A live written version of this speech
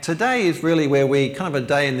Today is really where we, kind of a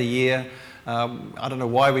day in the year, I don't know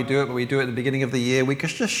why we do it, but we do it at the beginning of the year. We can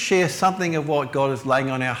just share something of what God is laying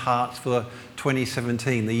on our hearts for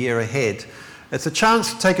 2017, the year ahead. It's a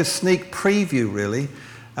chance to take a sneak preview, really.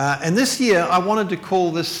 And this year, I wanted to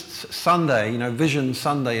call this Sunday, Vision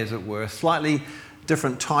Sunday, as it were, a slightly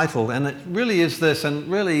different title. And it really is this, and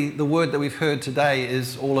really the word that we've heard today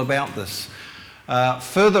is all about this.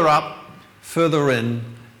 Further up, further in,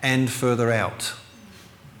 and further out.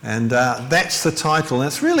 And that's the title. And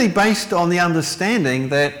it's really based on the understanding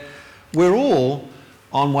that we're all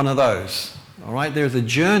on one of those. All right, there's a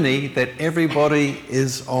journey that everybody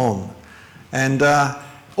is on. And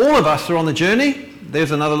all of us are on the journey. There's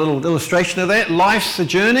another little illustration of that. Life's a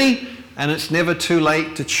journey, and it's never too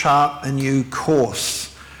late to chart a new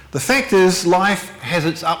course. The fact is, life has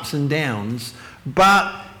its ups and downs,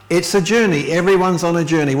 but it's a journey. Everyone's on a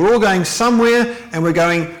journey. We're all going somewhere, and we're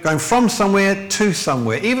going from somewhere to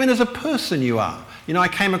somewhere. Even as a person you are. I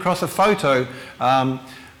came across a photo,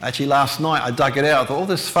 actually last night I dug it out. I thought,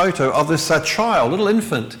 this photo of this child, little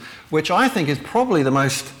infant, which I think is probably the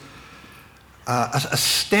most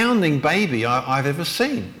astounding baby I've ever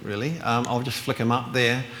seen, really. I'll just flick him up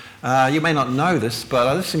there. You may not know this,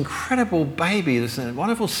 but this incredible baby, this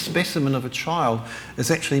wonderful specimen of a child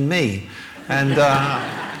is actually me. And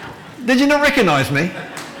did you not recognise me?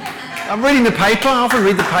 I'm reading the paper. I often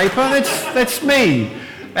read the paper. That's me.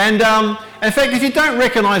 And in fact, if you don't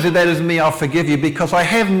recognise that as me, I'll forgive you, because I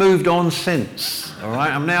have moved on since. All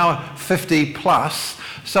right, I'm now 50 plus,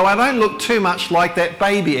 so I don't look too much like that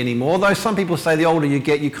baby anymore. Though some people say the older you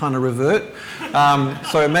get, you kind of revert.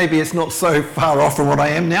 So maybe it's not so far off from what I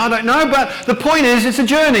am now. I don't know. But the point is, it's a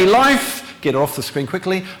journey. Life. Get off the screen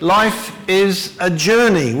quickly. Life is a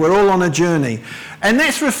journey. We're all on a journey. And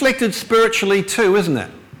that's reflected spiritually too, isn't it?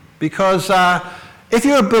 Because if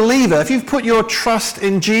you're a believer, if you've put your trust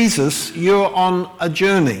in Jesus, you're on a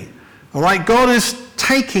journey. All right? God is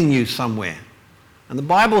taking you somewhere. And the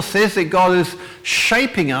Bible says that God is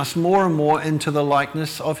shaping us more and more into the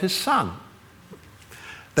likeness of his Son.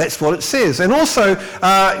 That's what it says. And also,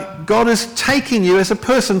 God is taking you as a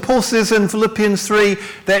person. Paul says in Philippians 3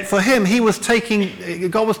 that for him,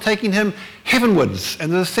 God was taking him heavenwards. And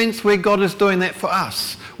there's a sense where God is doing that for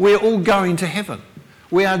us. We're all going to heaven.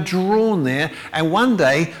 We are drawn there, and one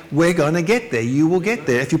day we're going to get there. You will get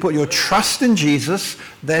there. If you put your trust in Jesus,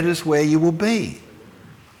 that is where you will be.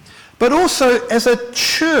 But also, as a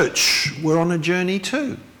church, we're on a journey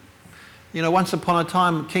too. Once upon a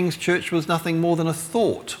time, King's Church was nothing more than a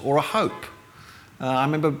thought or a hope. I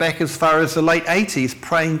remember back as far as the late 80s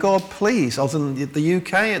praying, God, please. I was in the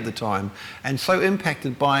UK at the time and so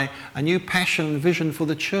impacted by a new passion and vision for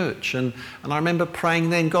the church. And I remember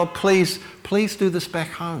praying then, God, please do this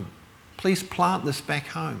back home. Please plant this back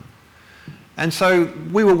home. And so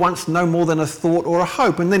we were once no more than a thought or a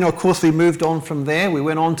hope. And then, of course, we moved on from there. We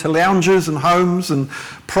went on to lounges and homes and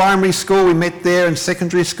primary school. We met there, and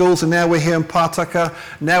secondary schools. And now we're here in Pātaka.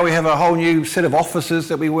 Now we have a whole new set of offices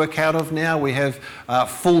that we work out of now. We have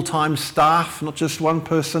full-time staff, not just one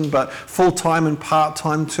person, but full-time and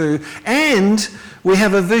part-time too. And we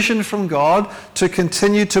have a vision from God to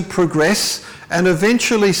continue to progress and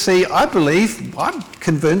eventually see, I believe, I'm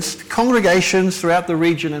convinced, congregations throughout the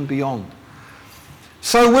region and beyond.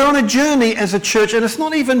 So we're on a journey as a church, and it's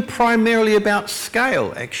not even primarily about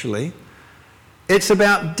scale, actually. It's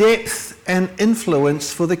about depth and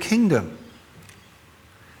influence for the kingdom.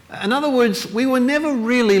 In other words, we were never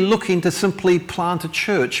really looking to simply plant a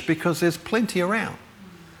church because there's plenty around.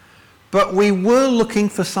 But we were looking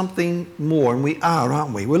for something more, and we are,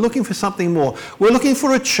 aren't we? We're looking for something more. We're looking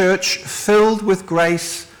for a church filled with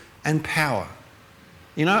grace and power.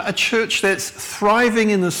 A church that's thriving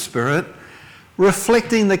in the Spirit,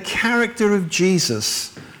 reflecting the character of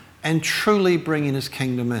Jesus and truly bringing his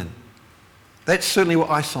kingdom in. That's certainly what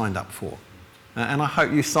I signed up for. And I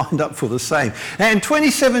hope you signed up for the same. And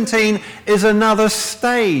 2017 is another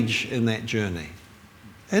stage in that journey.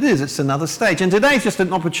 It is, it's another stage. And today's just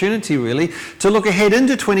an opportunity, really, to look ahead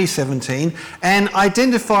into 2017 and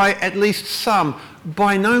identify at least some,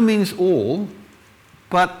 by no means all,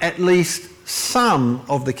 but at least some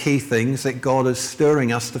of the key things that God is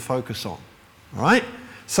stirring us to focus on. All right?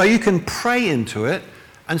 So you can pray into it,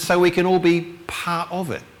 and so we can all be part of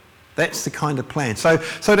it. That's the kind of plan. So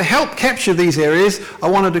to help capture these areas, I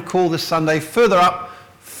wanted to call this Sunday Further Up,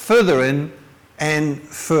 Further In, and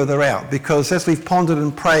Further Out, because as we've pondered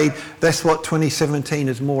and prayed, that's what 2017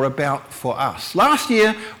 is more about for us. Last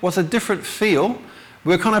year was a different feel.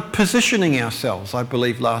 We were kind of positioning ourselves, I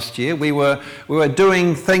believe, last year. We were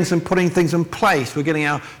doing things and putting things in place. We're getting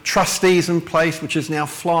our trustees in place, which is now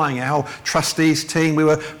flying, our whole trustees team. We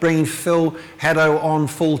were bringing Phil Haddo on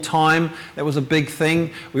full time. That was a big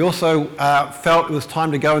thing. We also felt it was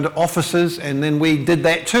time to go into offices, and then we did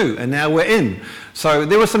that too, and now we're in. So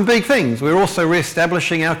there were some big things. We were also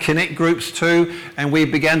re-establishing our Connect groups too, and we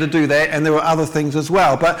began to do that, and there were other things as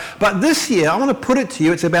well. But this year, I want to put it to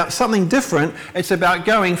you, it's about something different. It's about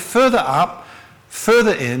going further up,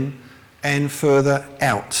 further in, and further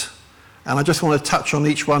out. And I just want to touch on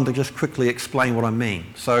each one to just quickly explain what I mean.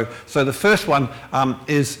 So the first one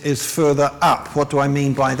is further up. What do I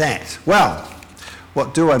mean by that? Well,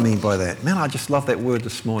 what do I mean by that? Man, I just love that word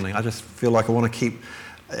this morning. I just feel like I want to keep...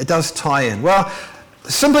 It does tie in. Well,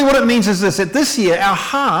 simply what it means is this, that this year our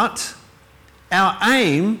heart, our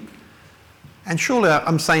aim, and surely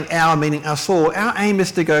I'm saying our, meaning us all, our aim is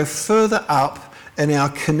to go further up in our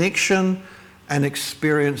connection and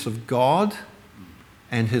experience of God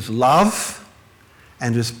and His love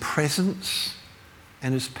and His presence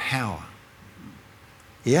and His power.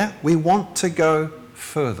 Yeah? We want to go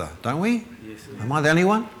further, don't we? Yes, sir. Am I the only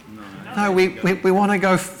one? No, we want to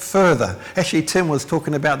go further. Actually, Tim was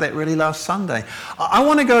talking about that really last Sunday. I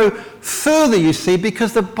want to go further, you see,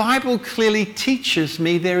 because the Bible clearly teaches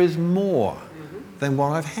me there is more than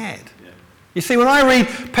what I've had. You see, when I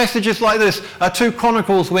read passages like this, 2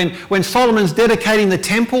 Chronicles, when Solomon's dedicating the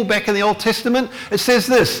temple back in the Old Testament, it says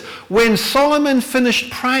this, when Solomon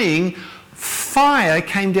finished praying, fire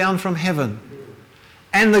came down from heaven,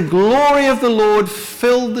 and the glory of the Lord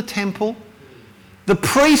filled the temple. The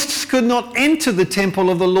priests could not enter the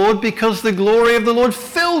temple of the Lord because the glory of the Lord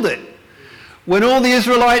filled it. When all the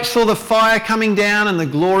Israelites saw the fire coming down and the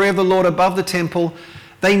glory of the Lord above the temple,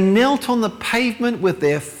 they knelt on the pavement with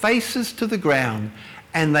their faces to the ground,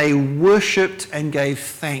 and they worshipped and gave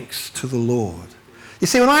thanks to the Lord. You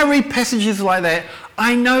see, when I read passages like that,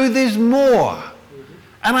 I know there's more.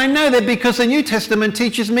 And I know that because the New Testament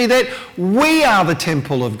teaches me that we are the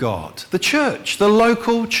temple of God, the church, the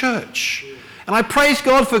local church. And I praise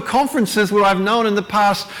God for conferences where I've known in the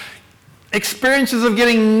past experiences of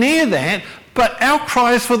getting near that, but our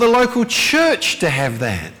cry is for the local church to have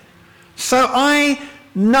that. So I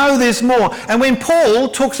know there's more. And when Paul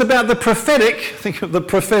talks about the prophetic, think of the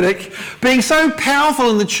prophetic, being so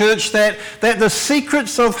powerful in the church that the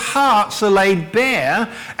secrets of hearts are laid bare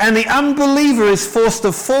and the unbeliever is forced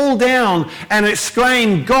to fall down and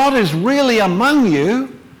exclaim, God is really among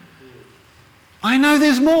you, I know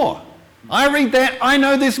there's more. I read that, I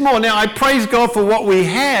know there's more. Now, I praise God for what we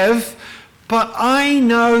have, but I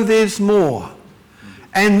know there's more.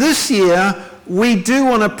 And this year, we do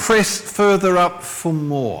want to press further up for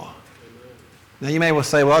more. Now, you may well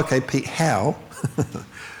say, well, okay, Pete, how?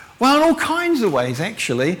 Well, in all kinds of ways,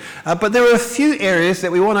 actually. But there are a few areas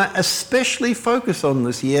that we want to especially focus on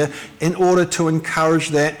this year in order to encourage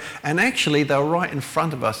that. And actually, they're right in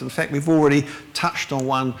front of us. In fact, we've already touched on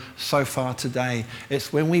one so far today.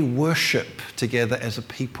 It's when we worship together as a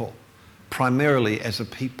people, primarily as a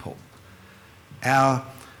people. Our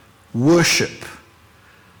worship.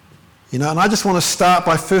 You know, and I just want to start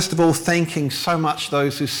by, first of all, thanking so much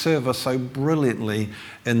those who serve us so brilliantly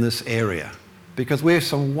in this area. Because we have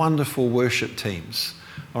some wonderful worship teams.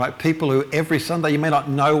 All right, people who every Sunday, you may not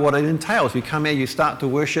know what it entails. You come here, you start to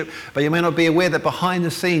worship, but you may not be aware that behind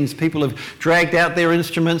the scenes, people have dragged out their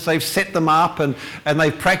instruments, they've set them up, and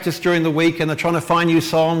they've practiced during the week, and they're trying to find new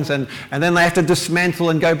songs, and then they have to dismantle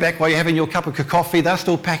and go back while you're having your cup of coffee. They're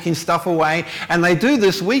still packing stuff away, and they do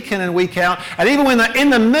this week in and week out. And even when they're in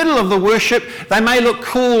the middle of the worship, they may look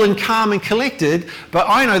cool and calm and collected, but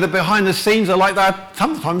I know that behind the scenes are like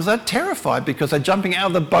sometimes they're terrified because they're jumping out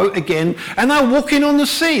of the boat again, and they're walking on the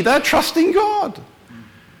sea. They're trusting God.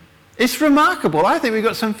 It's remarkable. I think we've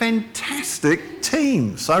got some fantastic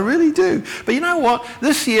teams. I really do. But you know what?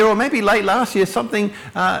 This year, or maybe late last year, something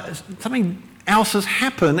else has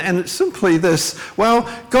happened, and it's simply this. Well,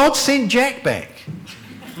 God sent Jack back.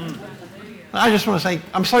 I just want to say,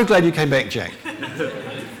 I'm so glad you came back, Jack.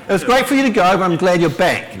 It was great for you to go, but I'm glad you're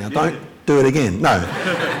back. Now, don't do it again.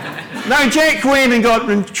 No, Jack went and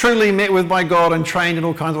got truly met with by God and trained in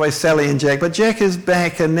all kinds of ways, Sally and Jack. But Jack is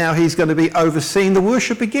back, and now he's going to be overseeing the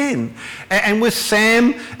worship again. And with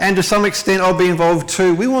Sam, and to some extent I'll be involved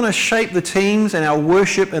too, we want to shape the teams and our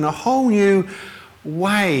worship in a whole new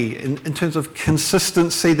way in terms of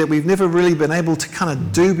consistency that we've never really been able to kind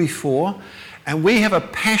of do before. And we have a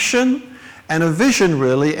passion and a vision,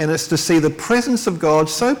 really, and it's to see the presence of God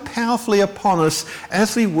so powerfully upon us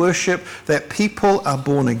as we worship that people are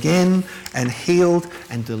born again and healed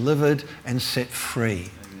and delivered and set free.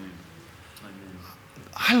 Amen.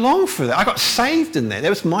 I long for that. I got saved in that. That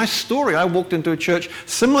was my story. I walked into a church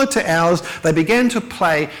similar to ours. They began to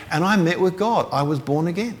play, and I met with God. I was born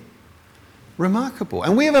again. Remarkable.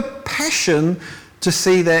 And we have a passion to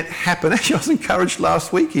see that happen. Actually, I was encouraged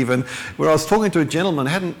last week even, where I was talking to a gentleman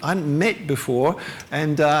I hadn't met before,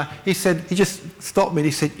 and he just stopped me and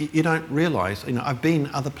he said, you don't realise, I've been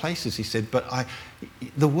other places, he said, but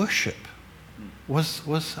the worship was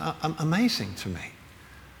amazing to me.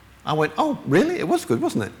 I went, oh, really? It was good,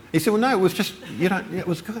 wasn't it? He said, well, no, it was just, it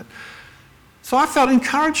was good. So I felt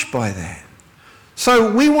encouraged by that.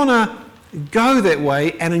 So we want to go that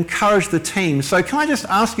way and encourage the team. So can I just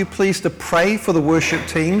ask you please to pray for the worship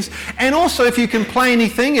teams? And also if you can play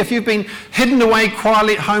anything, if you've been hidden away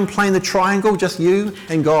quietly at home playing the triangle, just you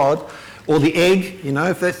and God, or the egg,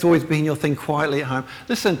 if that's always been your thing quietly at home,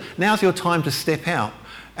 listen, now's your time to step out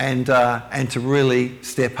and to really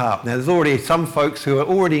step up. Now there's already some folks who are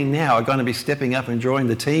already now are going to be stepping up and joining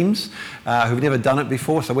the teams who've never done it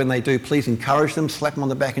before. So when they do, please encourage them, slap them on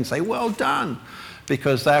the back and say, well done.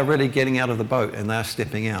 Because they're really getting out of the boat and they're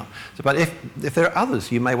stepping out. But if there are others,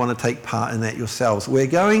 you may want to take part in that yourselves. We're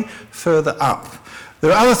going further up.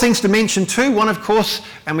 There are other things to mention too. One, of course,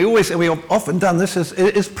 and we've often done this,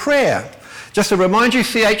 is prayer. Just to remind you,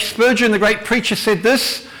 C.H. Spurgeon, the great preacher, said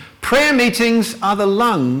this: prayer meetings are the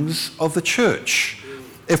lungs of the church.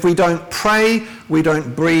 If we don't pray, we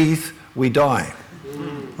don't breathe, we die.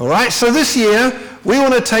 All right, so this year, we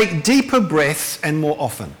want to take deeper breaths and more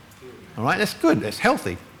often. All right, that's good, that's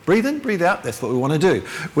healthy. Breathe in, breathe out, that's what we want to do.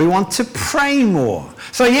 We want to pray more.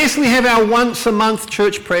 So yes, we have our once a month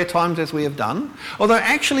church prayer times as we have done, although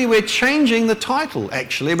actually we're changing the title,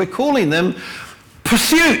 we're calling them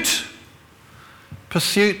Pursuit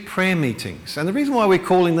prayer meetings. And the reason why we're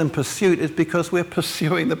calling them Pursuit is because we're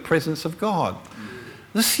pursuing the presence of God.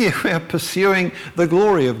 This year we are pursuing the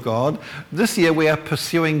glory of God. This year we are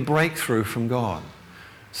pursuing breakthrough from God.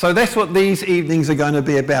 So that's what these evenings are going to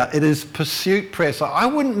be about. It is pursuit prayer. So I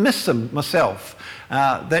wouldn't miss them myself.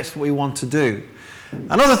 That's what we want to do.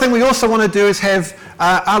 Another thing we also want to do is have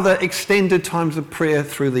other extended times of prayer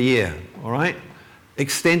through the year. All right?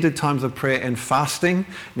 Extended times of prayer and fasting.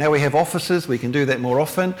 Now we have offices. We can do that more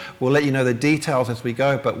often. We'll let you know the details as we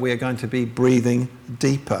go, but we are going to be breathing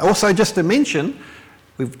deeper. Also, just to mention,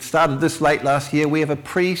 we've started this late last year. We have a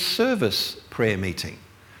pre-service prayer meeting.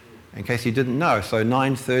 In case you didn't know, so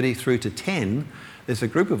 9:30 through to 10, there's a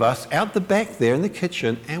group of us out the back there in the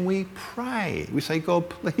kitchen and we pray. We say, God,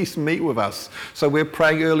 please meet with us. So we're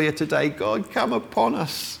praying earlier today, God, come upon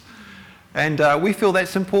us. And we feel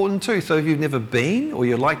that's important too. So if you've never been or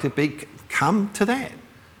you'd like to be, come to that.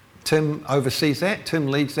 Tim oversees that, Tim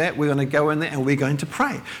leads that. We're going to go in there and we're going to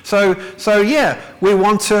pray. So yeah, we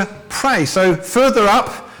want to pray. So further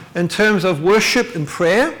up in terms of worship and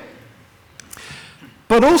prayer,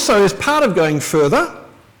 but also, as part of going further,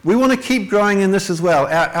 we want to keep growing in this as well.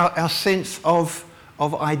 Our sense of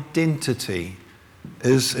identity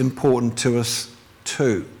is important to us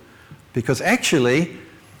too. Because actually,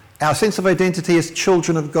 our sense of identity as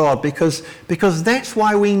children of God, because that's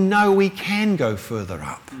why we know we can go further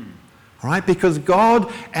up. Right? Because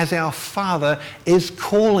God, as our Father, is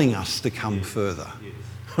calling us to come further.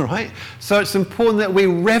 Right? So it's important that we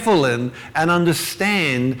revel in and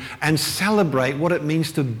understand and celebrate what it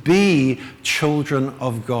means to be children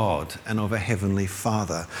of God and of a Heavenly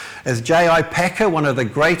Father. As J.I. Packer, one of the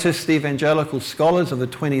greatest evangelical scholars of the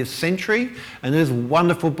 20th century, and his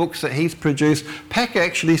wonderful books that he's produced, Packer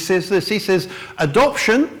actually says this. He says,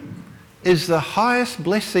 adoption is the highest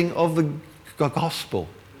blessing of the gospel.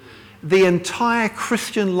 The entire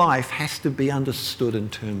Christian life has to be understood in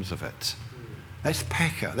terms of it. That's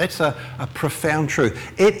Packer. That's a profound truth.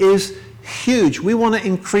 It is huge. We want to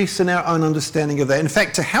increase in our own understanding of that. In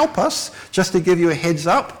fact, to help us, just to give you a heads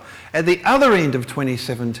up, at the other end of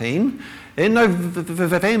 2017, in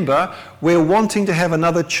November, we're wanting to have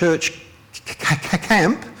another church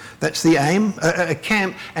camp. That's the aim, a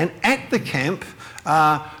camp. And at the camp,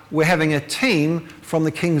 we're having a team from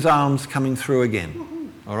the King's Arms coming through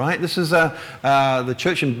again. All right? This is the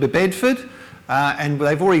church in Bedford. And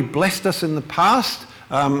they've already blessed us in the past.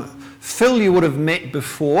 Phil you would have met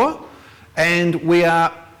before, and we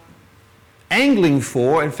are angling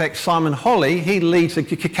for, in fact, Simon Holly, he leads the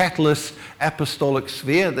Catalyst Apostolic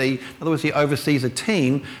Sphere. In other words, he oversees a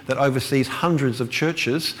team that oversees hundreds of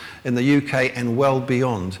churches in the UK and well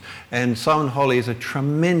beyond. And Simon Holly is a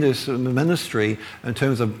tremendous ministry in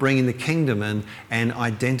terms of bringing the kingdom in and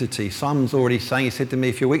identity. Simon's already saying, he said to me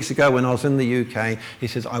a few weeks ago when I was in the UK, he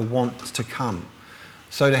says, I want to come.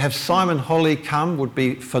 So to have Simon Holly come would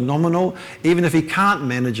be phenomenal. Even if he can't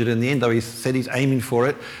manage it in the end, though he said he's aiming for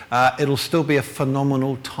it, it'll still be a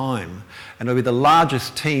phenomenal time. And it'll be the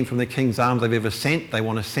largest team from the King's Arms they've ever sent. They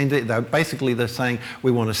want to send it. They're saying,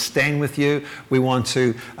 we want to stand with you. We want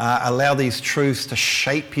to allow these truths to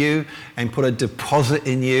shape you and put a deposit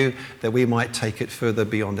in you that we might take it further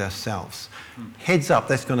beyond ourselves. Heads up,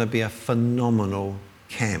 that's going to be a phenomenal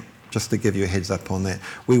camp. Just to give you a heads up on that.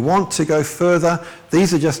 We want to go further.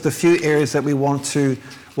 These are just a few areas that we want to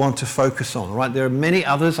focus on. Right? There are many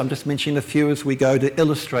others. I'm just mentioning a few as we go to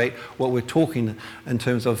illustrate what we're talking in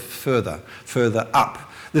terms of further up.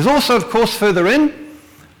 There's also, of course, further in. I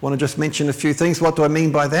want to just mention a few things. What do I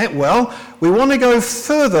mean by that? Well, we want to go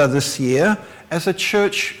further this year as a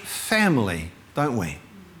church family, don't we?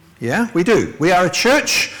 Yeah, we do. We are a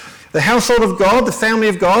church, the household of God, the family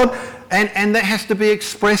of God. And that has to be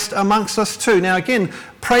expressed amongst us too. Now again,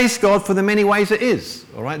 praise God for the many ways it is.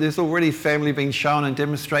 All right, there's already family being shown and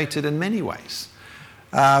demonstrated in many ways.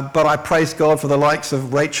 But I praise God for the likes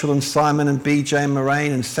of Rachel and Simon and BJ and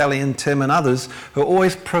Moraine and Sally and Tim and others who are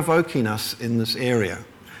always provoking us in this area.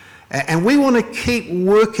 And we want to keep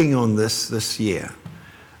working on this year.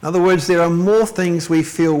 In other words, there are more things we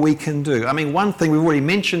feel we can do. I mean, one thing we've already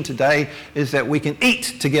mentioned today is that we can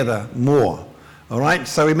eat together more. All right,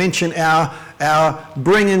 so we mentioned our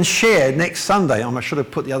bring and share next Sunday. I should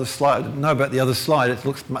have put the other slide. I didn't know about the other slide. It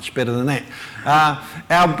looks much better than that.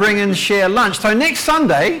 Our bring and share lunch. So next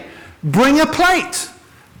Sunday, bring a plate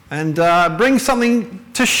and bring something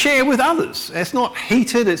to share with others. It's not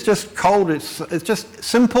heated. It's just cold. It's just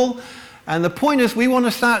simple. And the point is we want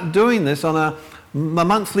to start doing this on a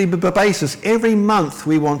monthly basis. Every month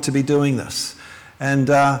we want to be doing this. And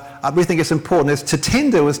we think it's important. As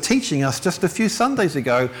Tatenda was teaching us just a few Sundays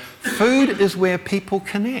ago, food is where people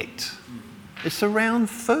connect. It's around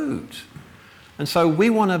food. And so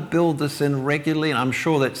we want to build this in regularly. And I'm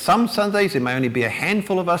sure that some Sundays there may only be a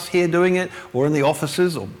handful of us here doing it, or in the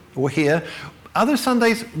offices, or here. Other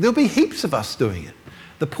Sundays, there'll be heaps of us doing it.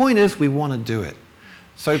 The point is we want to do it.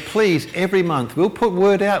 So please, every month, we'll put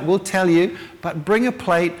word out, we'll tell you, but bring a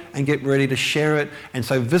plate and get ready to share it. And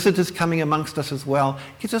so visitors coming amongst us as well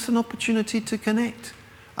gives us an opportunity to connect.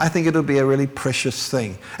 I think it'll be a really precious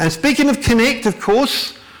thing. And speaking of connect, of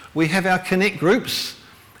course, we have our connect groups.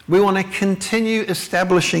 We want to continue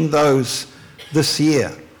establishing those this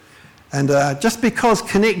year. And just because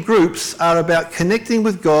connect groups are about connecting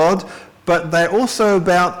with God, but they're also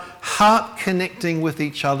about heart connecting with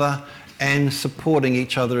each other and supporting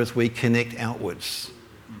each other as we connect outwards.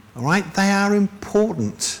 All right? They are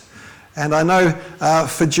important. And I know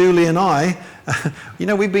for Julie and I,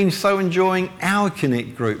 we've been so enjoying our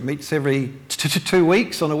Connect group. Meets every 2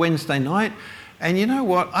 weeks on a Wednesday night. And you know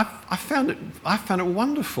what? I found it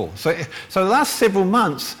wonderful. So the last several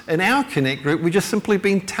months in our Connect group, we've just simply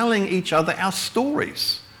been telling each other our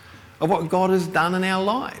stories of what God has done in our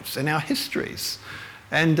lives and our histories.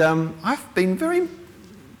 And I've been very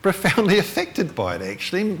profoundly affected by it,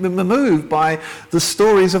 actually, moved by the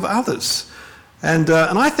stories of others. And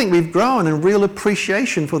I think we've grown in real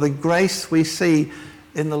appreciation for the grace we see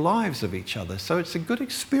in the lives of each other. So it's a good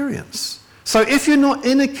experience. So if you're not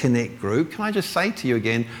in a Connect group, can I just say to you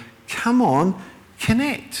again, come on,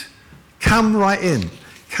 connect. Come right in.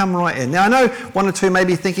 Come right in. Now, I know one or two may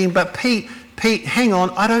be thinking, but Pete, hang on,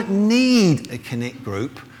 I don't need a Connect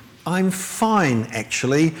group. I'm fine,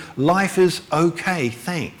 actually. Life is okay,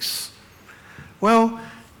 thanks. Well,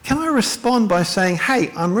 can I respond by saying,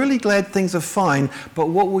 hey, I'm really glad things are fine, but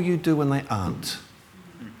what will you do when they aren't?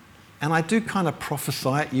 And I do kind of prophesy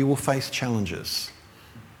it, you will face challenges.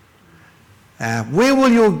 Where will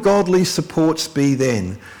your godly supports be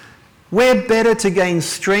then? Where better to gain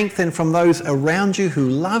strength than from those around you who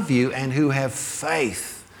love you and who have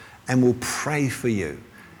faith and will pray for you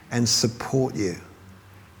and support you?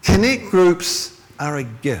 Connect groups are a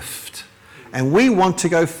gift, and we want to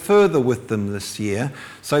go further with them this year.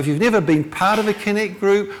 So if you've never been part of a Connect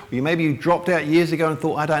group, or maybe you dropped out years ago and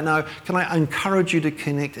thought, I don't know, can I encourage you to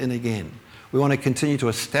connect in again? We want to continue to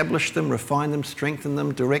establish them, refine them, strengthen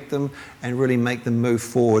them, direct them, and really make them move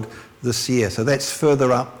forward this year. So that's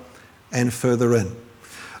further up and further in.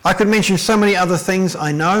 I could mention so many other things,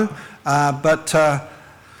 I know, but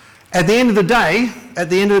at the end of the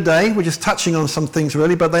day, we're just touching on some things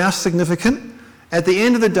really, but they are significant. At the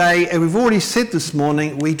end of the day, and we've already said this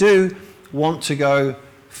morning, we do want to go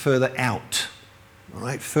further out, all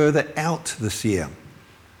right, further out this year.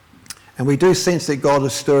 And we do sense that God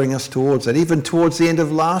is stirring us towards it. Even towards the end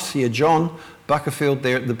of last year, John Buckerfield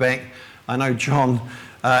there at the back, I know John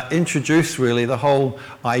introduced really the whole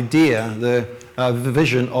idea,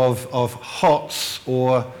 vision of HOTS,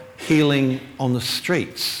 or healing on the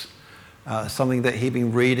streets, something that he'd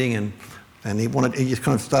been reading, and he just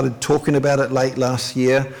kind of started talking about it late last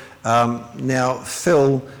year. Now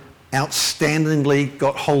Phil outstandingly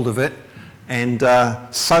got hold of it, and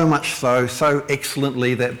so much so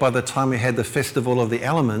excellently that by the time we had the Festival of the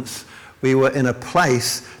Elements, we were in a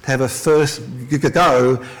place to have a first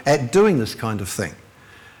go at doing this kind of thing.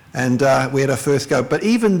 And we had our first go. But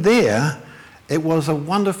even there, it was a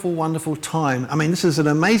wonderful, wonderful time. I mean, this is an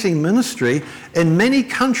amazing ministry. In many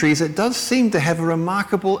countries, it does seem to have a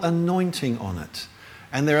remarkable anointing on it.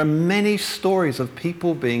 And there are many stories of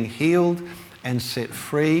people being healed and set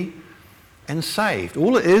free and saved.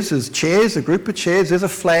 All it is chairs, a group of chairs. There's a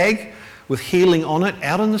flag with healing on it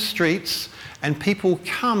out in the streets. And people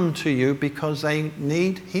come to you because they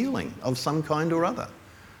need healing of some kind or other.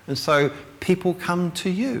 And so people come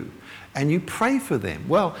to you and you pray for them.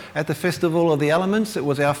 Well, at the Festival of the Elements, it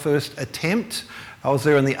was our first attempt. I was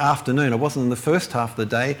there in the afternoon. I wasn't in the first half of the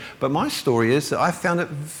day. But my story is that I found it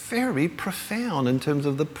very profound in terms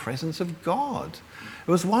of the presence of God.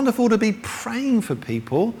 It was wonderful to be praying for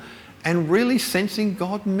people and really sensing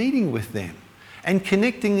God meeting with them and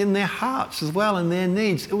connecting in their hearts as well and their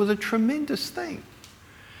needs. It was a tremendous thing.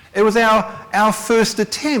 It was our first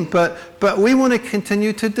attempt, but we want to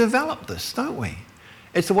continue to develop this, don't we?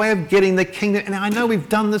 It's a way of getting the kingdom. And I know we've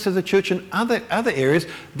done this as a church in other areas.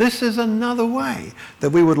 This is another way that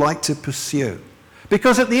we would like to pursue.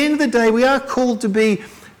 Because at the end of the day, we are called to be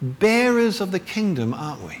bearers of the kingdom,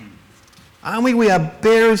 aren't we? Aren't we? We are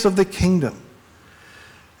bearers of the kingdom.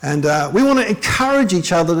 And we want to encourage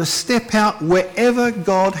each other to step out wherever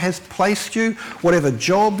God has placed you, whatever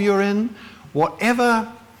job you're in,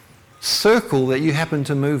 whatever circle that you happen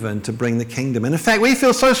to move in to bring the kingdom. And in fact, we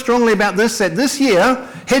feel so strongly about this that this year,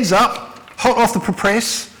 heads up, hot off the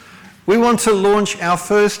press, we want to launch our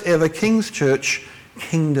first ever King's Church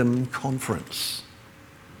Kingdom Conference.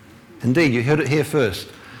 Indeed, you heard it here first.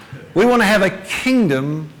 We want to have a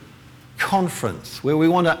kingdom conference where we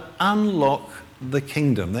want to unlock the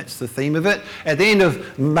kingdom. That's the theme of it. At the end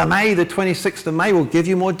of May, the 26th of May, we'll give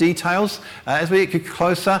you more details. As we get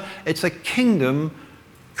closer, it's a kingdom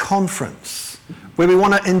conference where we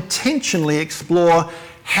want to intentionally explore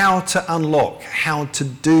how to unlock, how to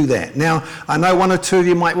do that. Now, I know one or two of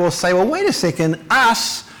you might well say, well, wait a second,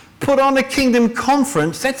 us put on a kingdom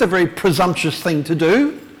conference, that's a very presumptuous thing to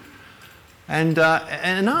do. And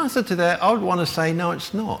in answer to that, I would want to say, no,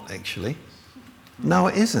 it's not, actually. No,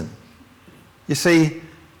 it isn't. You see,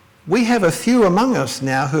 we have a few among us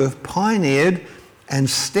now who have pioneered and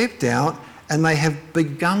stepped out, and they have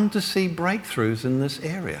begun to see breakthroughs in this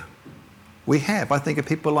area. We have. I think of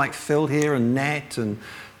people like Phil here and Nat and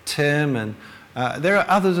Tim, and there are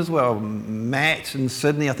others as well. Matt in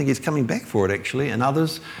Sydney, I think he's coming back for it actually, and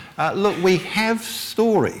others. Look, we have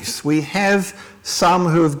stories. We have some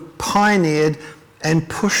who have pioneered and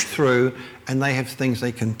pushed through, and they have things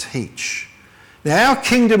they can teach. Now, our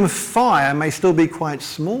kingdom of fire may still be quite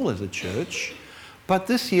small as a church, but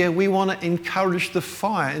this year we want to encourage the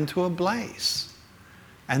fire into a blaze.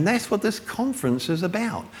 And that's what this conference is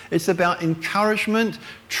about. It's about encouragement,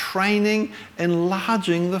 training,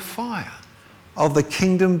 enlarging the fire of the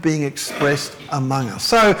kingdom being expressed among us.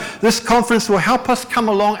 So this conference will help us come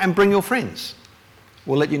along and bring your friends.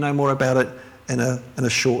 We'll let you know more about it in a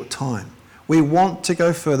short time. We want to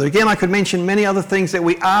go further. Again, I could mention many other things that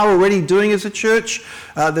we are already doing as a church.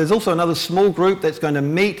 There's also another small group that's going to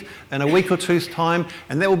meet in a week or two's time,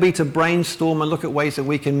 and that will be to brainstorm and look at ways that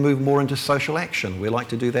we can move more into social action. We like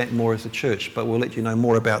to do that more as a church, but we'll let you know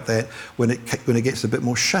more about that when it gets a bit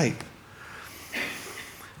more shape.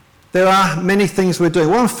 There are many things we're doing.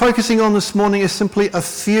 What I'm focusing on this morning is simply a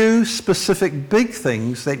few specific big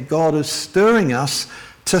things that God is stirring us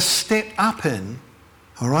to step up in,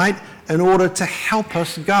 all right, in order to help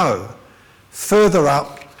us go further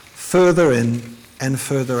up, further in, and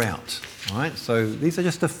further out. All right, so these are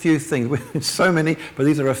just a few things. So many, but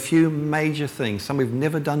these are a few major things, some we've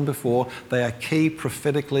never done before. They are key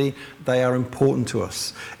prophetically. They are important to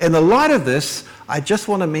us. In the light of this, I just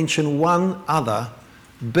want to mention one other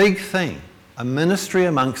big thing, a ministry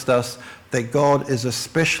amongst us that God is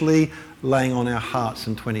especially laying on our hearts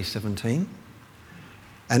in 2017.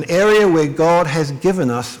 An area where God has given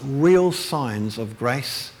us real signs of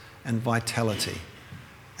grace and vitality.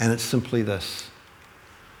 And it's simply this.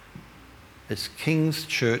 It's King's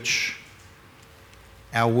Church,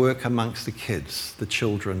 our work amongst the kids, the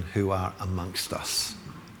children who are amongst us.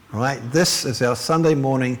 All right? This is our Sunday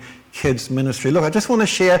morning kids ministry. Look, I just want to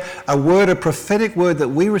share a prophetic word that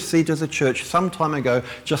we received as a church some time ago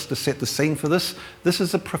just to set the scene for this. This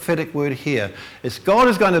is a prophetic word here. It's God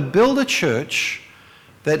is going to build a church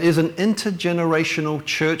that is an intergenerational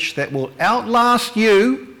church that will outlast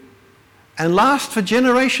you and last for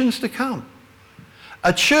generations to come.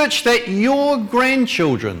 A church that your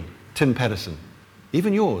grandchildren, Tim Patterson,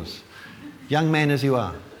 even yours, young man as you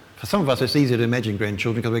are. For some of us it's easier to imagine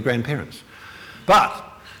grandchildren because we're grandparents. But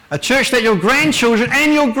a church that your grandchildren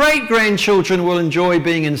and your great-grandchildren will enjoy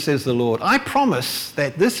being in, says the Lord. I promise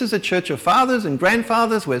that this is a church of fathers and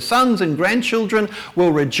grandfathers where sons and grandchildren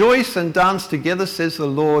will rejoice and dance together, says the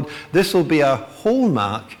Lord. This will be a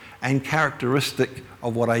hallmark and characteristic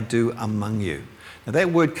of what I do among you. Now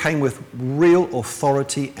that word came with real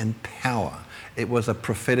authority and power. It was a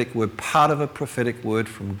prophetic word, part of a prophetic word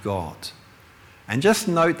from God. And just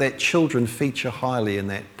note that children feature highly in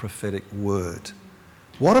that prophetic word.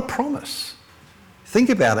 What a promise. Think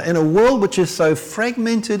about it. In a world which is so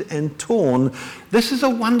fragmented and torn, this is a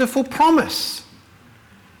wonderful promise.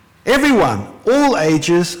 Everyone, all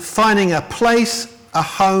ages, finding a place, a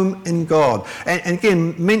home in God. And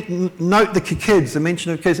again, note the kids, the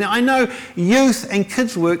mention of kids. Now, I know youth and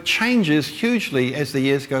kids work changes hugely as the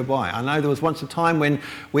years go by. I know there was once a time when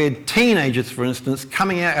we had teenagers, for instance,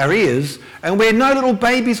 coming out our ears, and we had no little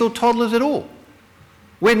babies or toddlers at all.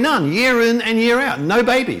 We had none, year in and year out, no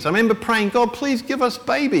babies. I remember praying, God, please give us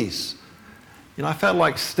babies. You know, I felt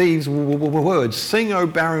like Steve's words, sing, O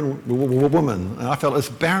barren woman. And I felt, this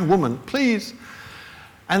barren woman, please.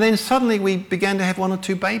 And then suddenly we began to have 1 or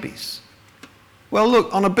 2 babies. Well,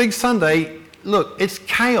 look, on a big Sunday, look, it's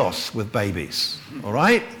chaos with babies, all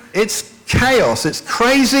right? It's chaos. It's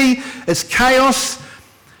crazy. It's chaos.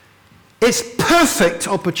 It's perfect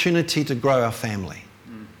opportunity to grow our family.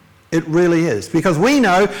 It really is. Because we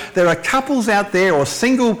know there are couples out there, or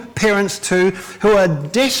single parents too, who are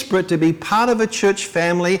desperate to be part of a church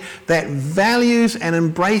family that values and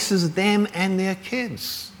embraces them and their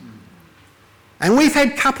kids. And we've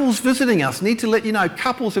had couples visiting us. Need to let you know,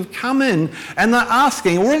 couples have come in and they're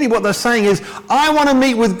asking, really what they're saying is, I want to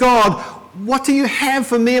meet with God. What do you have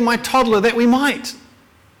for me and my toddler that we might?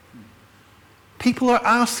 People are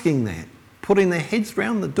asking that, putting their heads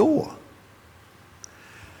round the door.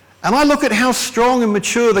 And I look at how strong and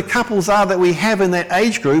mature the couples are that we have in that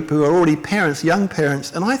age group who are already parents, young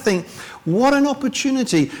parents, and I think, what an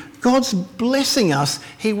opportunity. God's blessing us.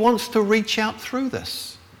 He wants to reach out through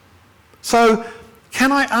this. So,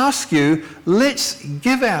 can I ask you, let's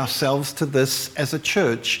give ourselves to this as a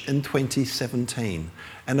church in 2017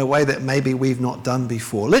 in a way that maybe we've not done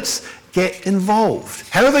before. Let's get involved.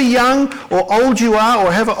 However young or old you are,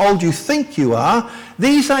 or however old you think you are,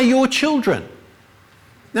 these are your children.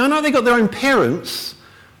 Now, I know they've got their own parents,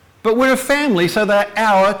 but we're a family, so they're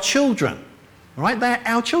our children. All right? They're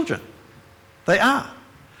our children. They are.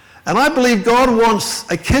 And I believe God wants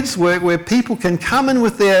a kids' work where people can come in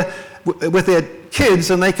with their kids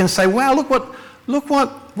and they can say, wow, look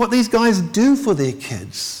what these guys do for their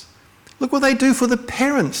kids. Look what they do for the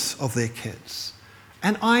parents of their kids.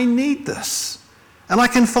 And I need this. And I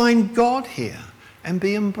can find God here and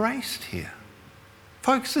be embraced here.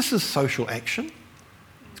 Folks, this is social action.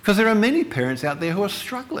 Because there are many parents out there who are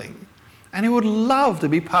struggling and who would love to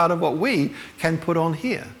be part of what we can put on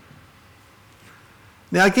here.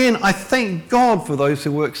 Now again, I thank God for those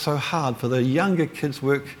who work so hard, for the younger kids'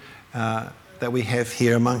 work that we have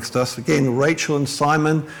here amongst us. Again, Rachel and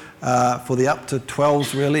Simon for the up to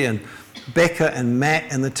 12s really, and Becca and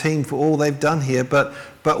Matt and the team for all they've done here. But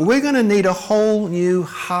we're going to need a whole new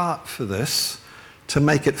heart for this to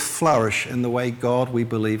make it flourish in the way God, we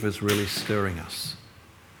believe, is really stirring us.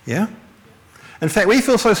 Yeah? In fact, we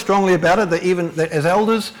feel so strongly about it that even that as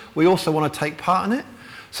elders, we also want to take part in it.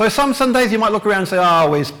 So some Sundays you might look around and say, oh,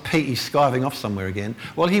 where's Pete? He's skiving off somewhere again.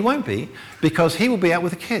 Well, he won't be, because he will be out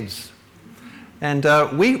with the kids. And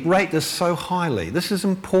we rate this so highly. This is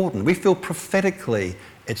important. We feel prophetically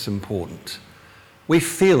it's important. We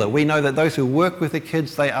feel it. We know that those who work with the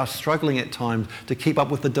kids, they are struggling at times to keep up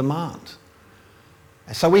with the demand.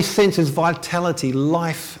 So we sense there's vitality,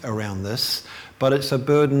 life around this, but it's a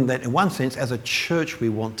burden that in one sense as a church we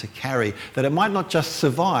want to carry, that it might not just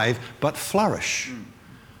survive, but flourish.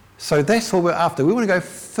 So that's what we're after. We want to go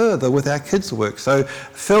further with our kids' work. So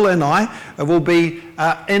Phil and I will be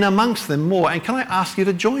in amongst them more. And can I ask you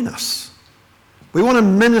to join us? We want to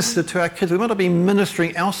minister to our kids. We want to be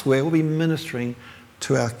ministering elsewhere. We'll be ministering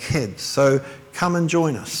to our kids. So come and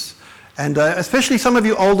join us. And especially some of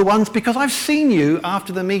you older ones, because I've seen you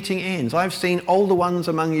after the meeting ends. I've seen older ones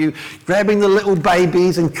among you grabbing the little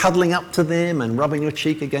babies and cuddling up to them and rubbing your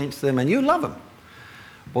cheek against them, and you love them.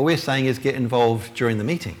 What we're saying is get involved during the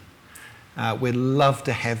meeting. We'd love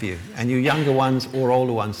to have you, and you younger ones or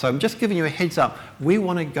older ones. So I'm just giving you a heads up. We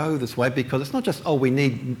want to go this way because it's not just, we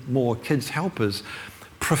need more kids helpers.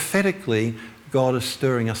 Prophetically, God is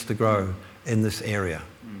stirring us to grow in this area.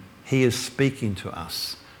 He is speaking to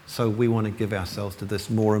us. So we want to give ourselves to this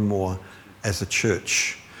more and more as a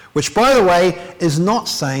church. Which, by the way, is not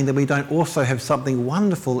saying that we don't also have something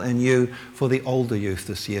wonderful in you for the older youth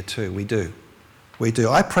this year too. We do. We do.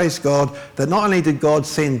 I praise God that not only did God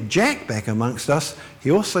send Jack back amongst us,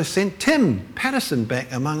 he also sent Tim Patterson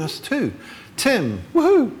back among us too. Tim,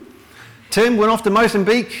 woohoo! Tim went off to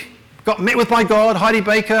Mozambique, got met with by God, Heidi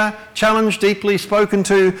Baker, challenged, deeply spoken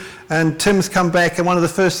to, and Tim's come back, and one of the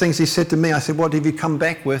first things he said to me, I said, what have you come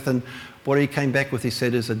back with? And what he came back with, he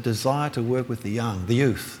said, is a desire to work with the young, the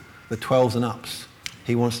youth, the 12s and ups.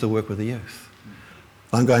 He wants to work with the youth.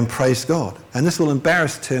 I'm going, praise God. And this will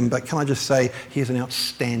embarrass Tim, but can I just say, he is an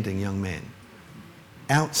outstanding young man.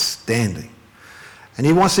 Outstanding. And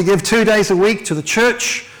he wants to give 2 days a week to the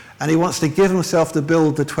church, and he wants to give himself to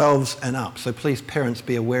build the 12s and up. So please, parents,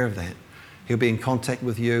 be aware of that. He'll be in contact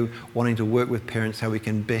with you, wanting to work with parents, how we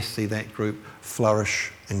can best see that group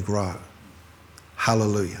flourish and grow.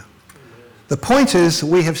 Hallelujah. The point is,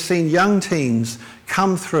 we have seen young teens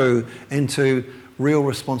come through into real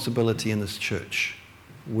responsibility in this church.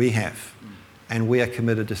 We have. And we are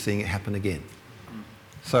committed to seeing it happen again.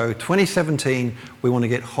 So 2017, we want to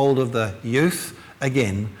get hold of the youth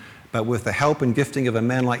again, but with the help and gifting of a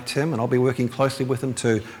man like Tim, and I'll be working closely with him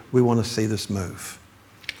too, we want to see this move.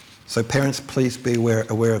 So parents, please be aware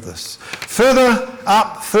of this. Further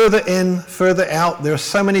up, further in, further out, there are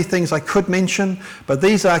so many things I could mention, but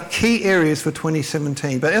these are key areas for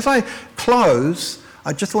 2017. But as I close,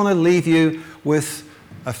 I just want to leave you with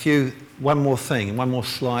one more thing, one more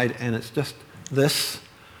slide, and it's just this.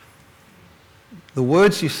 The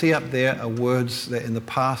words you see up there are words that in the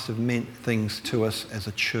past have meant things to us as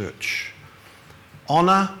a church.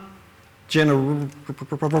 Honor, generosity,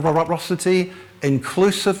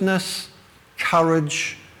 inclusiveness,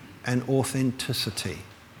 courage, and authenticity.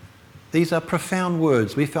 These are profound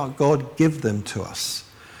words. We felt God give them to us.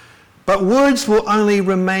 But words will only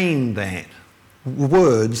remain that.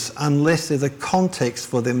 Words unless there's a context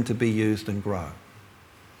for them to be used and grow.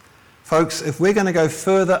 Folks, if we're going to go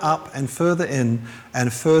further up and further in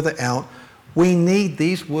and further out, we need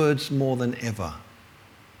these words more than ever.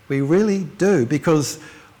 We really do, because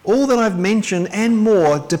all that I've mentioned and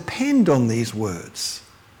more depend on these words.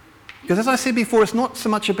 Because as I said before, it's not so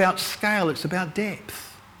much about scale, it's about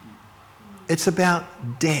depth. It's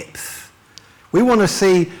about depth. We want to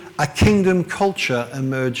see a kingdom culture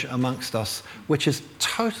emerge amongst us, which is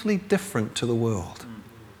totally different to the world.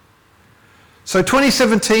 So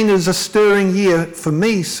 2017 is a stirring year for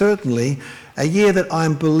me, certainly, a year that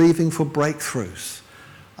I'm believing for breakthroughs.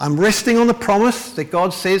 I'm resting on the promise that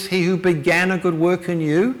God says, he who began a good work in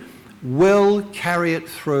you will carry it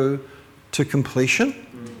through to completion.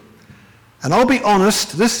 And I'll be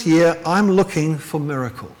honest, this year I'm looking for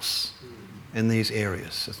miracles in these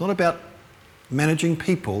areas. It's not about managing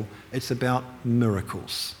people, it's about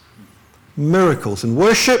miracles. Miracles in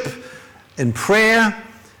worship, in prayer,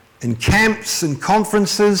 in camps, in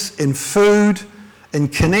conferences, in food, in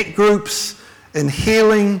connect groups, in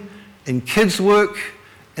healing, in kids' work,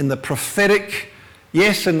 in the prophetic,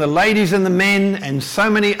 yes, in the ladies and the men, and so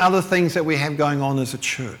many other things that we have going on as a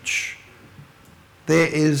church. There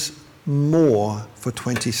is more for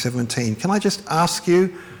 2017. Can I just ask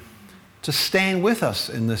you to stand with us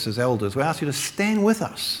in this as elders? We ask you to stand with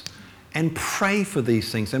us and pray for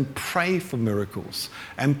these things and pray for miracles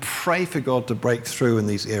and pray for God to break through in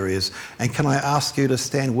these areas. And can I ask you to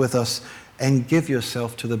stand with us and give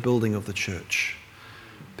yourself to the building of the church?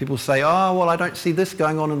 People say, oh, well, I don't see this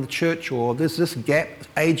going on in the church, or there's this gap,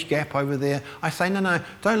 age gap over there. I say, no,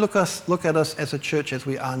 don't look at us as a church as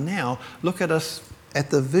we are now. Look at us at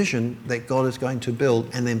the vision that God is going to build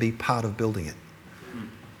and then be part of building it.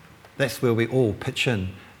 That's where we all pitch in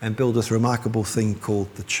and build this remarkable thing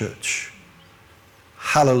called the church.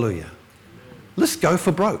 Hallelujah. Let's go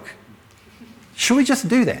for broke. Should we just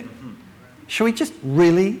do that? Should we just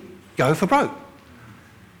really go for broke?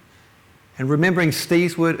 And remembering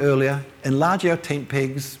Steve's word earlier, enlarge our tent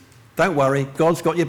pegs. Don't worry, God's got your